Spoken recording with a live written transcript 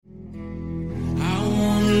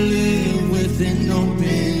with an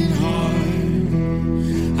open heart.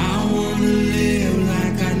 I wanna live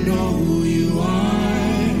like I know who you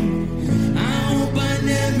are. I hope I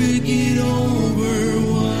never get over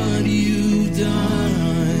what you've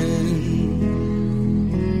done.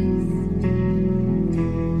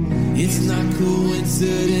 It's not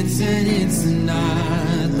coincidence and it's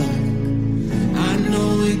not luck. I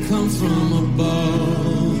know it comes from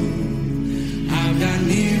above. I've got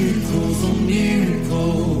miracles on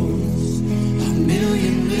miracles, a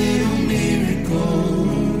million little miracles.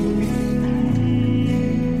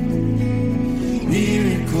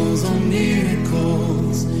 Miracles on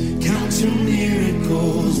miracles, count your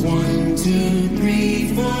miracles. 1, 2,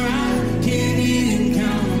 3, 4, I can't even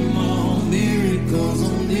count them all. Miracles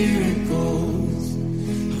on miracles,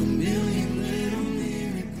 a million little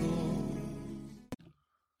miracles.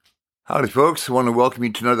 Howdy, folks. I want to welcome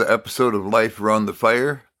you to another episode of Life Around the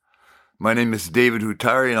Fire. My name is David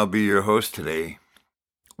Hutari, and I'll be your host today.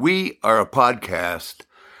 We are a podcast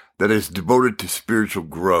that is devoted to spiritual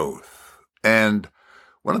growth. And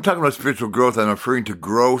when I'm talking about spiritual growth, I'm referring to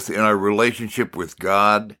growth in our relationship with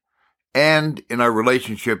God and in our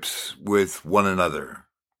relationships with one another.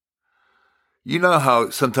 You know how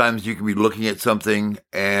sometimes you can be looking at something,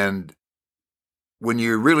 and when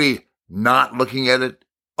you're really not looking at it,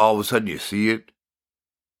 all of a sudden you see it,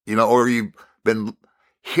 or you've been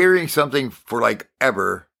hearing something for like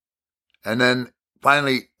ever, and then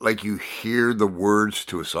finally, like, you hear the words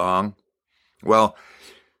to a song. Well,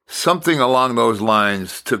 something along those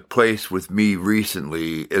lines took place with me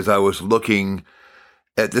recently as I was looking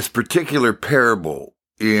at this particular parable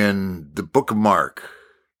in the book of Mark.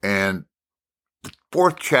 And the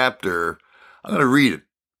 4th chapter, I'm going to read it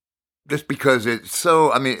just because it's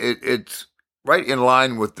so, it's right in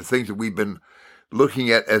line with the things that we've been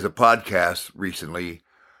looking at as a podcast recently.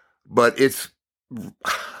 But it's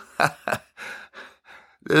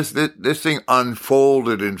this thing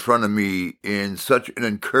unfolded in front of me in such an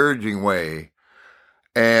encouraging way,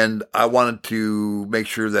 and I wanted to make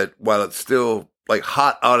sure that while it's still like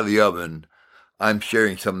hot out of the oven, I'm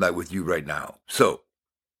sharing some of that with you right now. So,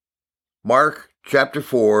 Mark chapter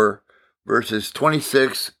 4, verses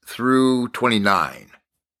 26 through 29.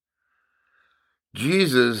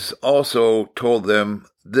 Jesus also told them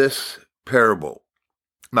this parable.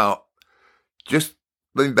 Now, just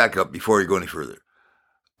let me back up before we go any further.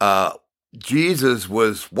 Jesus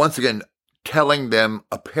was once again telling them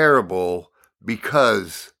a parable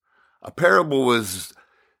because a parable was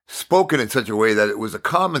spoken in such a way that it was a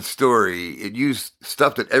common story. It used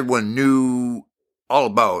stuff that everyone knew all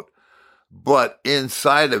about, but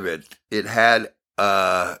inside of it, it had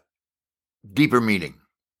a deeper meaning.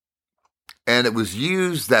 And it was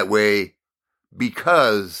used that way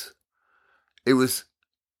because it was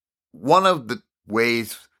one of the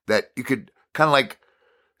ways that you could kind of like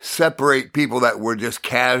separate people that were just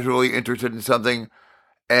casually interested in something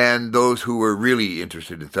and those who were really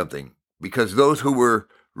interested in something. Because those who were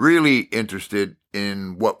really interested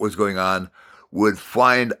in what was going on would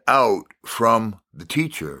find out from the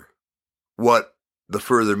teacher what the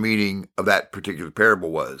further meaning of that particular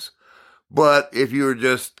parable was. But if you were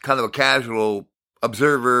just kind of a casual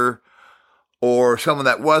observer or someone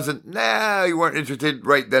that wasn't, you weren't interested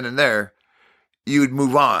right then and there, you'd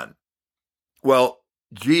move on. Well,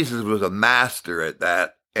 Jesus was a master at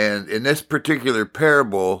that. And in this particular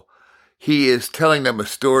parable, he is telling them a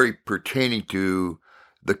story pertaining to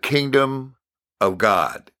the kingdom of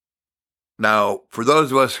God. Now, for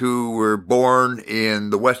those of us who were born in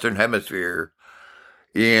the Western Hemisphere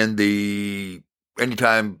in the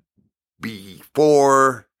anytime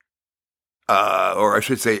before, or I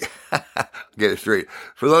should say, get it straight.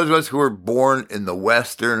 For those of us who were born in the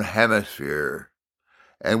Western Hemisphere,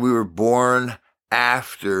 and we were born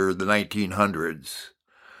after the 1900s,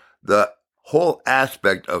 the whole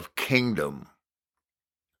aspect of kingdom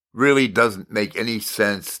really doesn't make any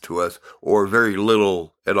sense to us, or very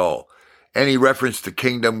little at all. Any reference to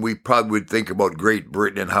kingdom, we probably would think about Great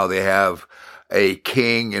Britain and how they have a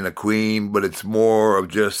king and a queen, but it's more of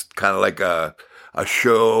just kind of like a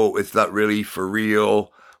show. It's not really for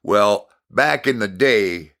real. Well, back in the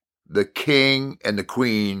day, the king and the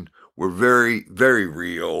queen were very, very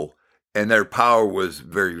real, and their power was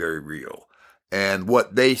very, very real. And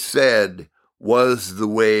what they said was the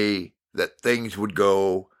way that things would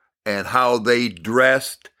go, and how they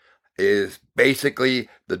dressed is basically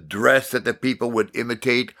the dress that the people would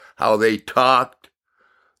imitate, how they talked,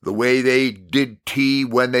 the way they did tea,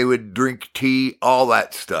 when they would drink tea, all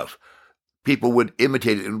that stuff. People would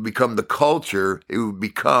imitate it. It would become the culture. It would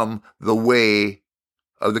become the way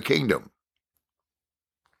of the kingdom.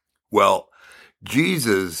 Well,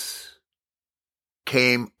 Jesus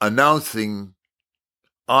came announcing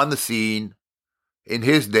on the scene in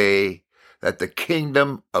his day that the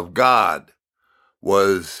kingdom of God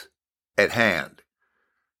was at hand.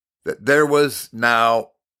 That there was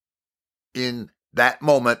now, in that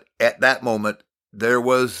moment, at that moment, there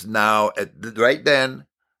was now, right then,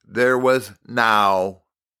 there was now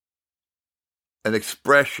an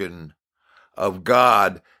expression of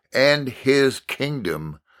God and his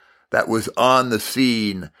kingdom that was on the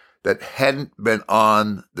scene that hadn't been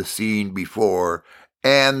on the scene before,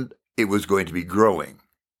 and it was going to be growing.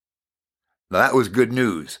 Now, that was good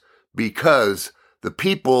news because the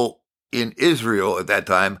people in Israel at that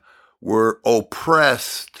time were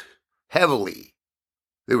oppressed heavily.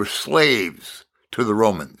 They were slaves to the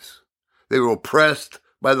Romans. They were oppressed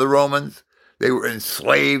by the Romans. They were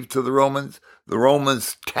enslaved to the Romans. The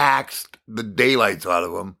Romans taxed the daylights out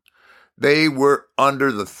of them. They were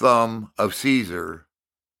under the thumb of Caesar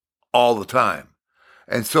all the time.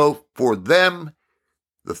 And so for them,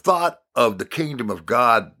 the thought of the kingdom of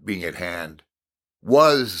God being at hand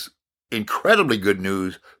was incredibly good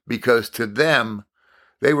news because to them,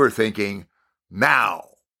 they were thinking,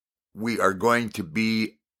 now we are going to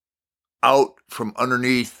be out from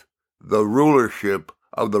underneath the rulership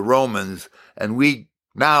of the Romans, and we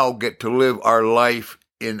now get to live our life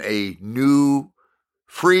in a new,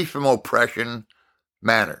 free from oppression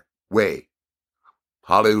way.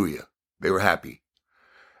 Hallelujah. They were happy.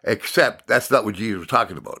 Except that's not what Jesus was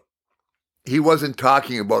talking about. He wasn't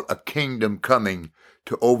talking about a kingdom coming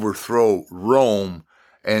to overthrow Rome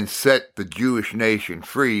and set the Jewish nation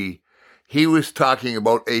free. He was talking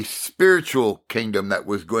about a spiritual kingdom that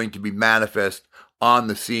was going to be manifest on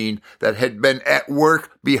the scene that had been at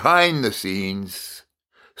work behind the scenes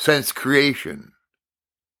since creation.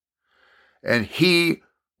 And he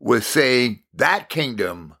was saying that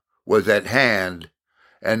kingdom was at hand,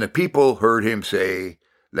 and the people heard him say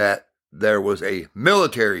that there was a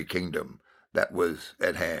military kingdom that was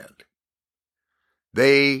at hand.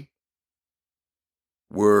 They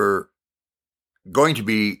were going to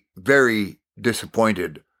be very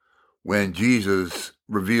disappointed when Jesus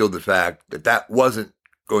revealed the fact that that wasn't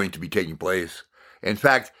going to be taking place. In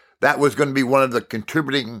fact, that was going to be one of the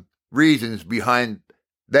contributing reasons behind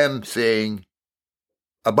them saying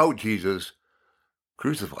about Jesus,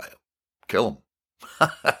 crucify him, kill him.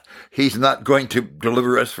 He's not going to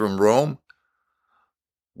deliver us from Rome.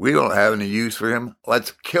 We don't have any use for him.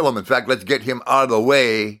 Let's kill him. In fact, let's get him out of the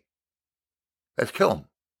way. Let's kill him.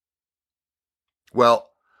 Well,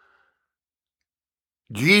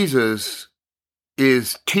 Jesus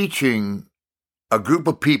is teaching a group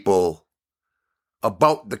of people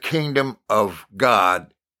about the kingdom of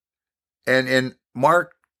God. And in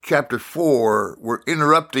Mark chapter 4, we're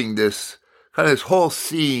interrupting this whole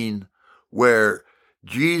scene where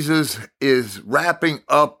Jesus is wrapping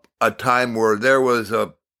up a time where there was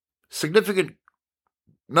a significant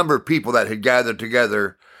number of people that had gathered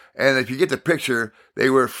together. And if you get the picture, they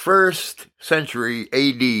were 1st century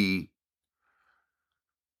AD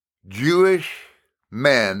Jewish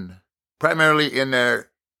men, primarily in their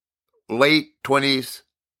late 20s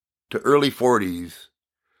to early 40s,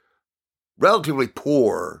 relatively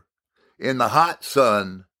poor, in the hot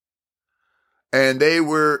sun, and they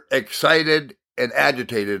were excited and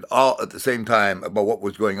agitated all at the same time about what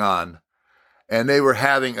was going on. And they were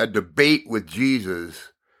having a debate with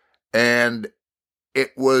Jesus, and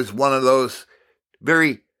it was one of those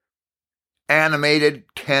very animated,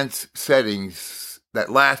 tense settings that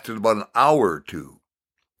lasted about an hour or two.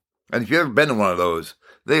 And if you've ever been in one of those,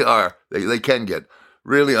 they can get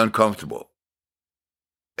really uncomfortable.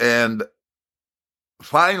 And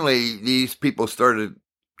finally, these people started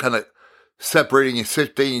kind of separating and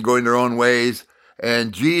shifting and going their own ways.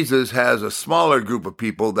 And Jesus has a smaller group of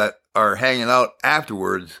people that are hanging out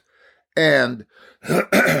afterwards. And,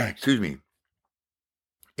 excuse me,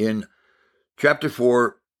 in chapter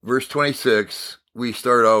 4, verse 26, we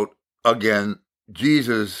start out again,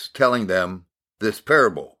 Jesus telling them this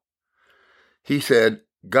parable. He said,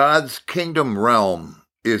 God's kingdom realm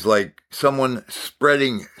is like someone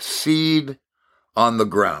spreading seed on the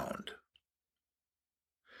ground.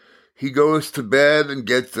 He goes to bed and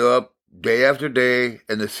gets up day after day,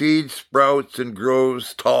 and the seed sprouts and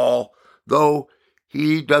grows tall, though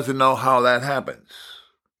he doesn't know how that happens.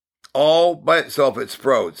 All by itself it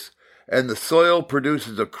sprouts, and the soil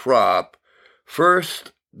produces a crop,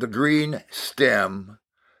 first the green stem,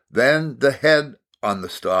 then the head on the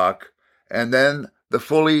stalk, and then the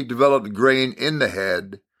fully developed grain in the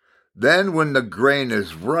head. Then when the grain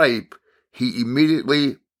is ripe, he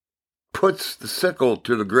immediately puts the sickle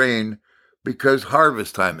to the grain because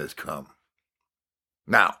harvest time has come.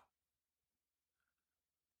 Now,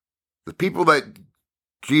 the people that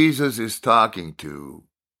Jesus is talking to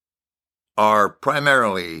are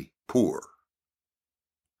primarily poor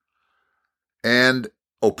and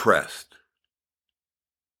oppressed.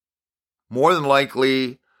 More than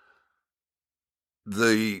likely,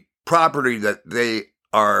 the property that they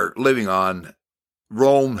are living on,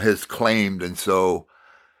 Rome has claimed, and so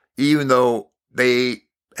even though they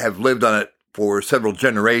have lived on it for several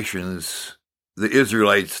generations, the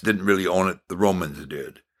Israelites didn't really own it, the Romans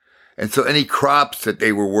did. And so any crops that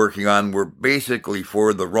they were working on were basically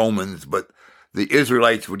for the Romans, but the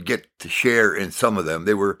Israelites would get to share in some of them.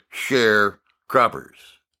 They were sharecroppers.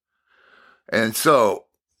 And so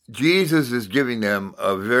Jesus is giving them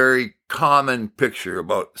a very common picture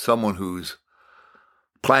about someone who's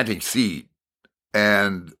planting seed.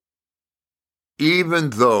 And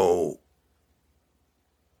even though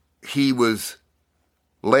he was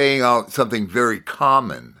laying out something very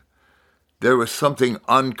common, there was something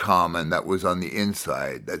uncommon that was on the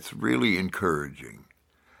inside that's really encouraging.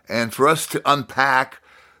 And for us to unpack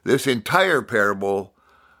this entire parable,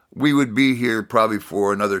 we would be here probably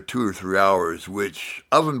for another 2 or 3 hours, which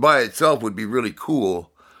of and by itself would be really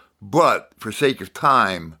cool. But for sake of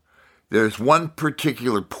time, there's one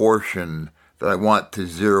particular portion that I want to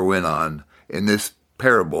zero in on in this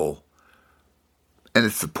parable. And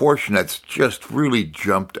it's the portion that's just really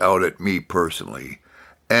jumped out at me personally.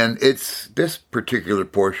 And it's this particular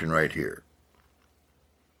portion right here.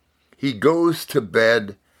 He goes to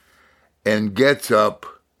bed and gets up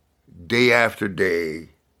day after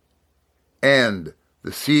day, and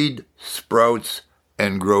the seed sprouts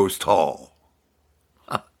and grows tall.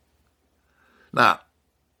 Now,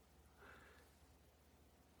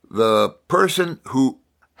 the person who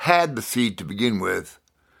had the seed to begin with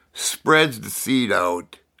spreads the seed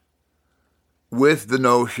out with the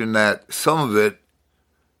notion that some of it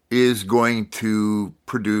is going to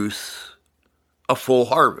produce a full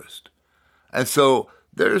harvest. And so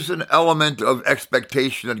there's an element of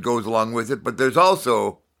expectation that goes along with it, but there's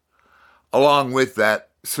also, along with that,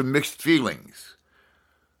 some mixed feelings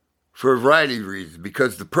for a variety of reasons,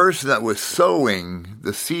 because the person that was sowing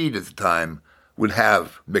the seed at the time would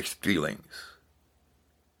have mixed feelings.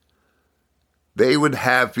 They would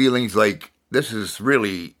have feelings like, this is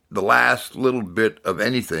really the last little bit of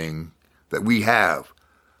anything that we have,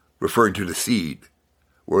 referring to the seed,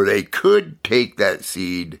 where they could take that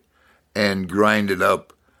seed and grind it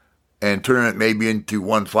up and turn it maybe into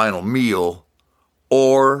one final meal,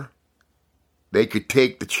 or they could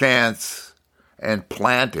take the chance and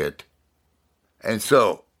plant it. And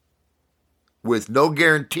so, with no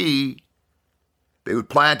guarantee, they would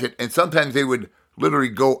plant it, and sometimes they would literally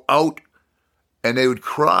go out and they would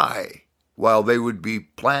cry while they would be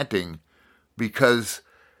planting because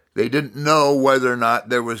they didn't know whether or not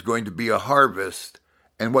there was going to be a harvest.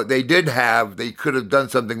 And what they did have, they could have done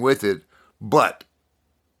something with it, but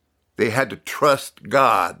they had to trust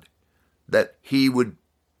God that He would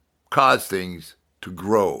cause things to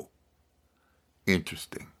grow.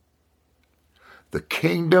 Interesting. The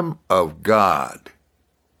kingdom of God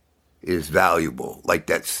is valuable, like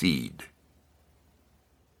that seed.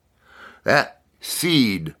 That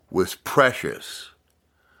seed was precious.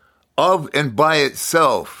 Of and by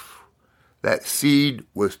itself, that seed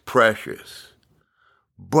was precious.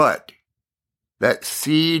 But that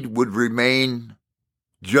seed would remain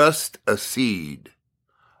just a seed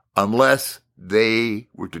unless they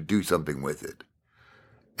were to do something with it.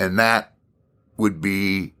 And that would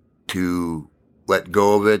be to let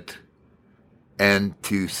go of it and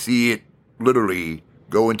to see it literally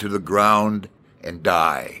go into the ground and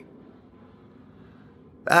die.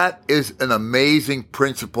 That is an amazing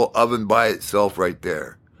principle of and by itself right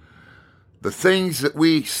there. The things that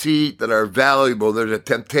we see that are valuable, there's a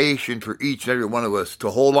temptation for each and every one of us to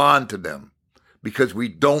hold on to them because we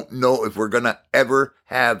don't know if we're going to ever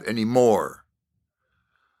have any more.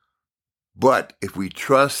 But if we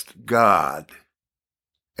trust God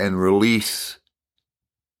and release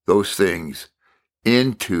those things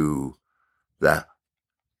into the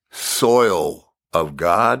soil of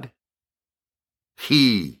God,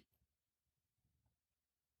 He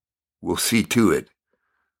will see to it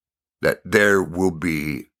that there will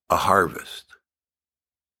be a harvest.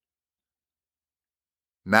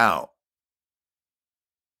 Now,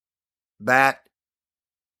 that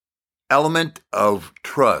element of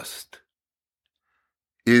trust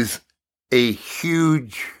is a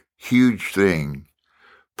huge, huge thing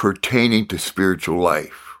pertaining to spiritual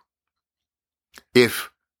life. If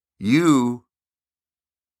you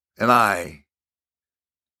and I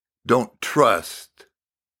don't trust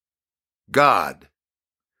God,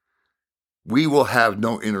 we will have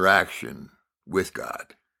no interaction with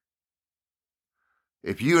God.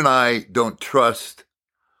 If you and I don't trust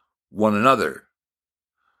one another,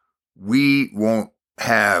 we won't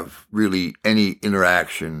have really any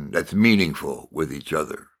interaction that's meaningful with each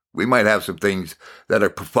other. We might have some things that are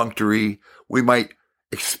perfunctory. We might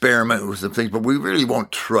experiment with some things, but we really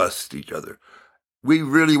won't trust each other. We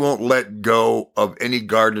really won't let go of any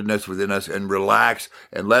guardedness within us and relax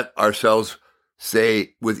and let ourselves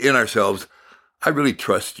say within ourselves, I really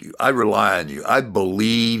trust you. I rely on you. I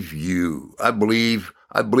believe you. I believe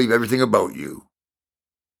everything about you.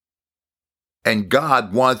 And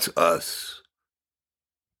God wants us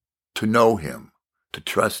to know him, to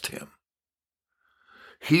trust him.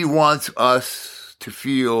 He wants us to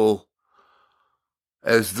feel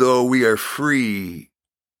as though we are free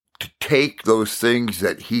to take those things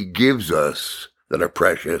that he gives us that are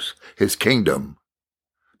precious, his kingdom,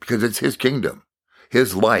 because it's his kingdom,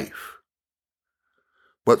 his life.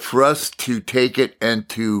 But for us to take it and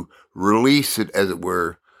to release it, as it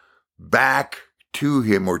were, back to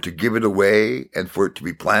him, or to give it away and for it to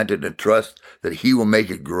be planted and trust that he will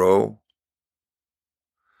make it grow,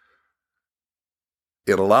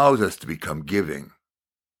 it allows us to become giving.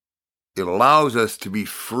 It allows us to be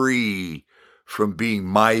free from being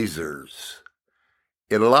misers.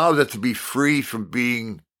 It allows us to be free from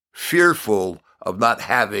being fearful of not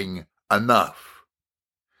having enough.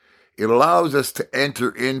 It allows us to enter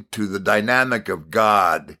into the dynamic of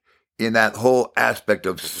God in that whole aspect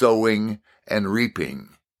of sowing and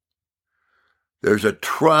reaping. There's a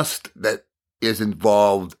trust that is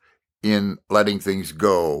involved in letting things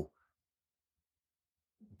go,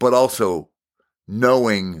 but also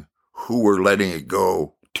knowing who we're letting it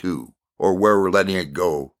go to, or where we're letting it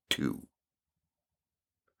go to.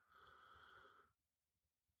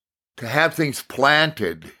 To have things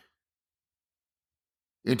planted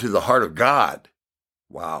into the heart of God,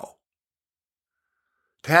 wow.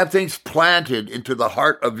 To have things planted into the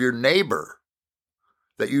heart of your neighbor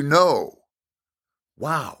that you know,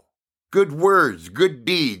 wow. Good words, good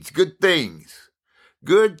deeds, good things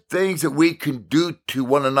that we can do to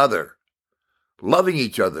one another, loving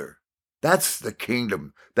each other. That's the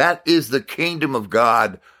kingdom. That is the kingdom of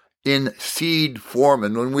God in seed form.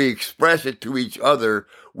 And when we express it to each other,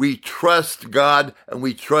 we trust God and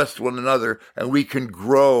we trust one another, and we can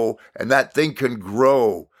grow, and that thing can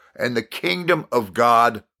grow, and the kingdom of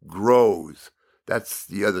God grows. That's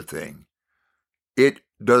the other thing. It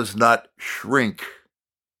does not shrink.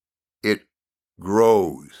 It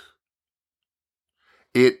grows.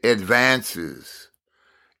 It advances.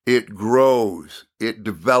 It grows. It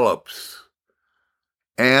develops.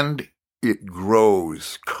 And it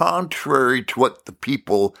grows, contrary to what the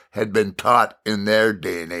people had been taught in their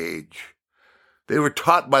day and age. They were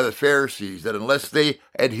taught by the Pharisees that unless they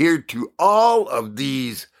adhered to all of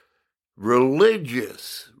these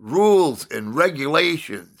religious rules and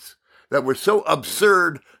regulations that were so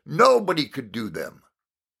absurd, nobody could do them.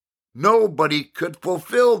 Nobody could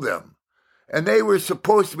fulfill them. And they were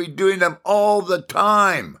supposed to be doing them all the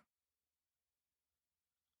time.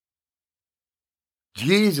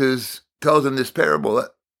 Jesus tells in this parable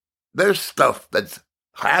that there's stuff that's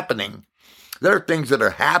happening. There are things that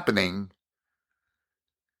are happening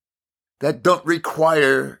that don't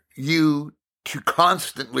require you to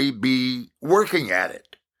constantly be working at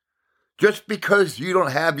it. Just because you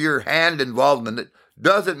don't have your hand involved in it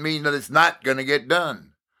doesn't mean that it's not going to get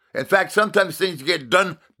done. In fact, sometimes things get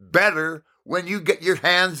done better when you get your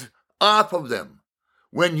hands off of them.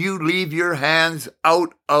 When you leave your hands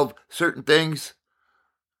out of certain things,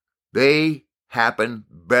 they happen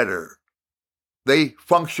better. They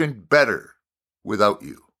function better without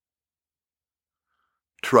you.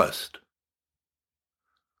 Trust.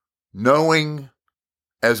 Knowing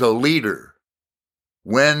as a leader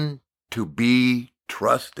when to be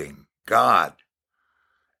trusting God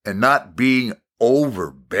and not being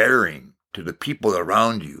overbearing to the people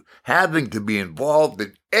around you, having to be involved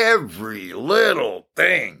in every little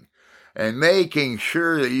thing and making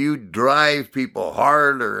sure that you drive people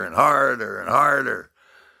harder and harder and harder,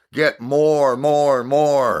 get more.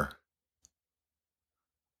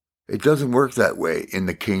 It doesn't work that way in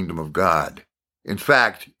the kingdom of God. In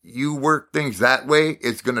fact, you work things that way,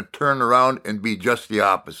 it's going to turn around and be just the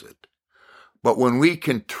opposite. But when we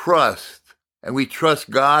can trust, and we trust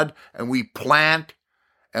God, and we plant,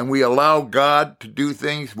 and we allow God to do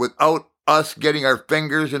things without us getting our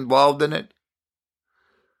fingers involved in it,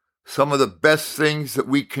 some of the best things that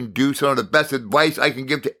we can do, some of the best advice I can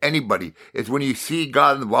give to anybody is when you see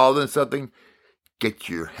God involved in something, get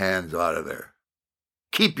your hands out of there.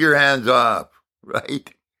 Keep your hands off,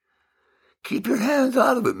 right? Keep your hands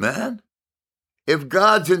out of it, man. If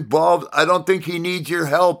God's involved, I don't think he needs your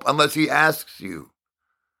help unless he asks you.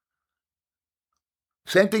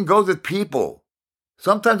 Same thing goes with people.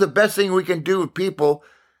 Sometimes the best thing we can do with people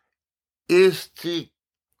is to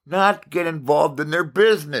not get involved in their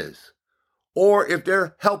business. Or if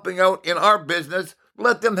they're helping out in our business,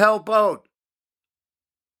 let them help out.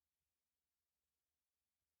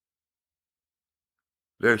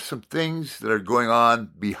 There's some things that are going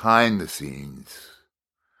on behind the scenes.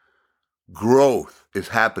 Growth is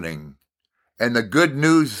happening. And the good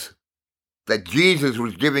news that Jesus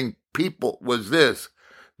was giving people was this: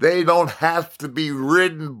 they don't have to be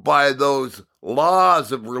ridden by those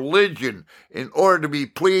laws of religion in order to be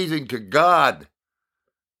pleasing to God.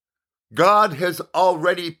 God has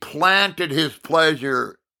already planted his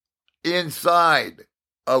pleasure inside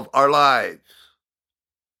of our lives.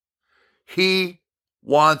 He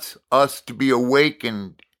wants us to be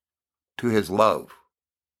awakened to his love,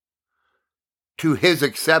 to his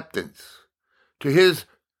acceptance, to his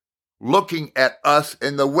looking at us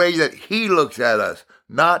in the way that he looks at us,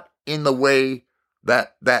 not in the way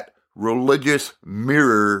that that religious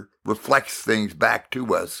mirror reflects things back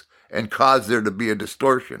to us and cause there to be a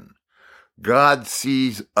distortion. God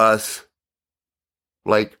sees us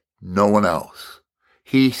like no one else.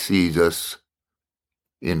 He sees us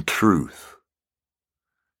in truth.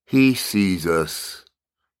 He sees us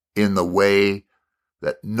in the way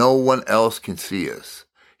that no one else can see us.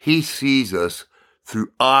 He sees us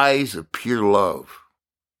through eyes of pure love.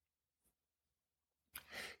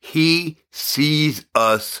 He sees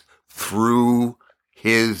us through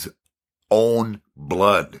his own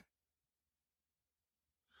blood.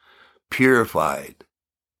 Purified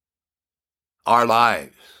our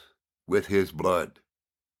lives with his blood.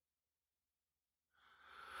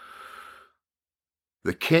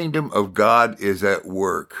 The kingdom of God is at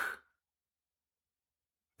work,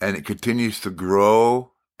 and it continues to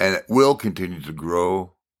grow, and it will continue to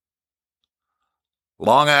grow.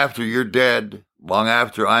 Long after you're dead, long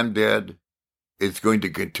after I'm dead, it's going to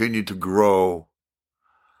continue to grow.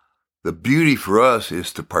 The beauty for us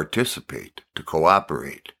is to participate, to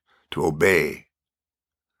cooperate, to obey,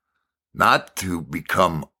 not to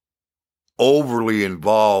become overly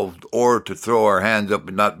involved or to throw our hands up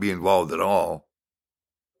and not be involved at all,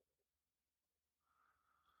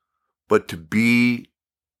 but to be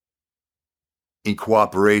in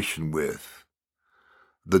cooperation with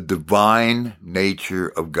the divine nature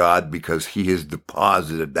of God, because he has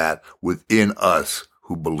deposited that within us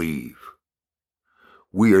who believe.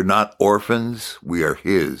 We are not orphans, we are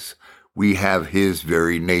his. We have his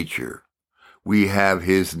very nature. We have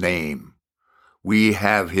his name. We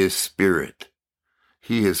have his spirit.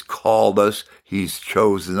 He has called us. He's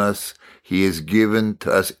chosen us. He has given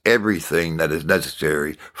to us everything that is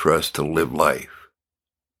necessary for us to live life,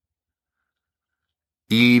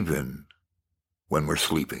 even when we're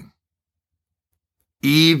sleeping,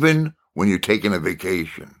 even when you're taking a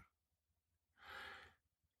vacation,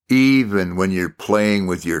 even when you're playing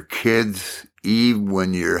with your kids, even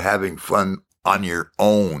when you're having fun on your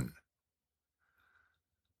own.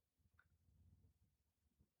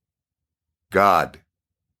 God,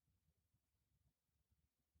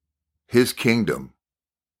 his kingdom,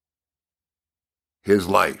 his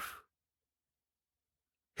life,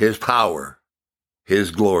 his power,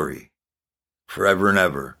 his glory, forever and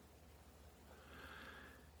ever.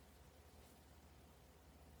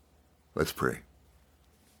 Let's pray.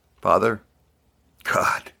 Father,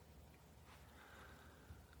 God,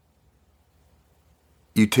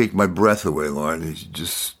 you take my breath away, Lord. You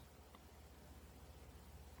just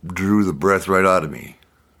drew the breath right out of me.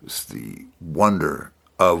 It's the wonder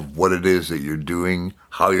of what it is that you're doing,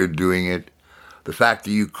 how you're doing it, the fact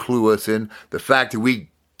that you clue us in, the fact that we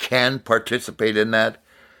can participate in that,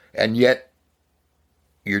 and yet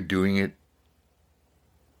you're doing it.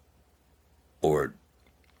 Lord,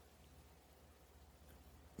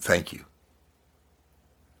 thank you.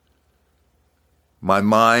 My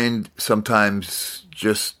mind sometimes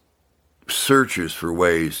just searches for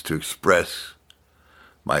ways to express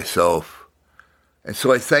myself. And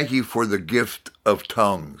so I thank you for the gift of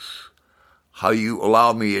tongues, how you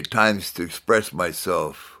allow me at times to express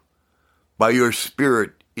myself by your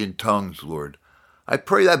Spirit in tongues, Lord. I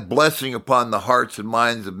pray that blessing upon the hearts and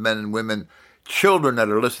minds of men and women, children that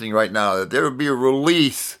are listening right now, that there would be a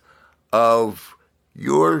release of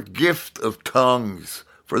your gift of tongues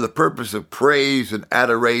for the purpose of praise and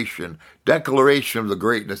adoration, declaration of the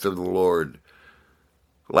greatness of the Lord,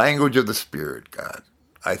 language of the Spirit, God.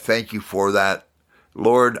 I thank you for that.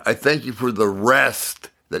 Lord, I thank you for the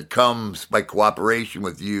rest that comes by cooperation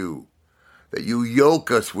with you, that you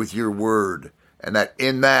yoke us with your word, and that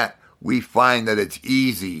in that we find that it's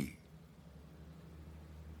easy.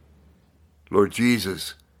 Lord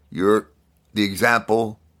Jesus, you're the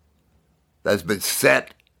example that's been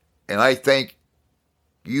set. And I thank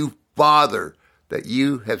you, Father, that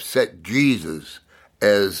you have set Jesus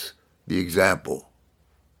as the example.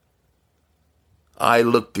 I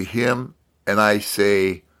look to him and I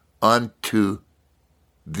say, unto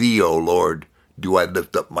thee, O Lord, do I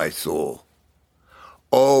lift up my soul.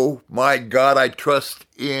 Oh my God, I trust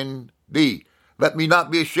in thee. Let me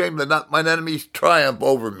not be ashamed, let not mine enemies triumph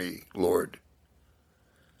over me, Lord.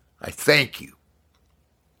 I thank you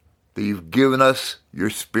that you've given us your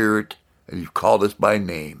Spirit and you've called us by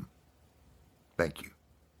name. Thank you.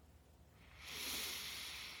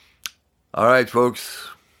 All right, folks.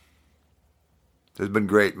 This has been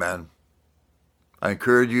great, man. I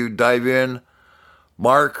encourage you to dive in.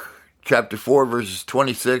 Mark chapter 4, verses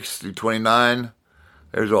 26 through 29.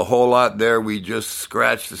 There's a whole lot there. We just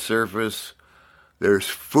scratched the surface. There's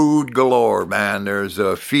food galore, man. There's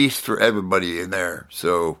a feast for everybody in there.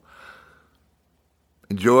 So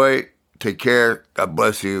enjoy. Take care. God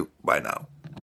bless you. Bye now.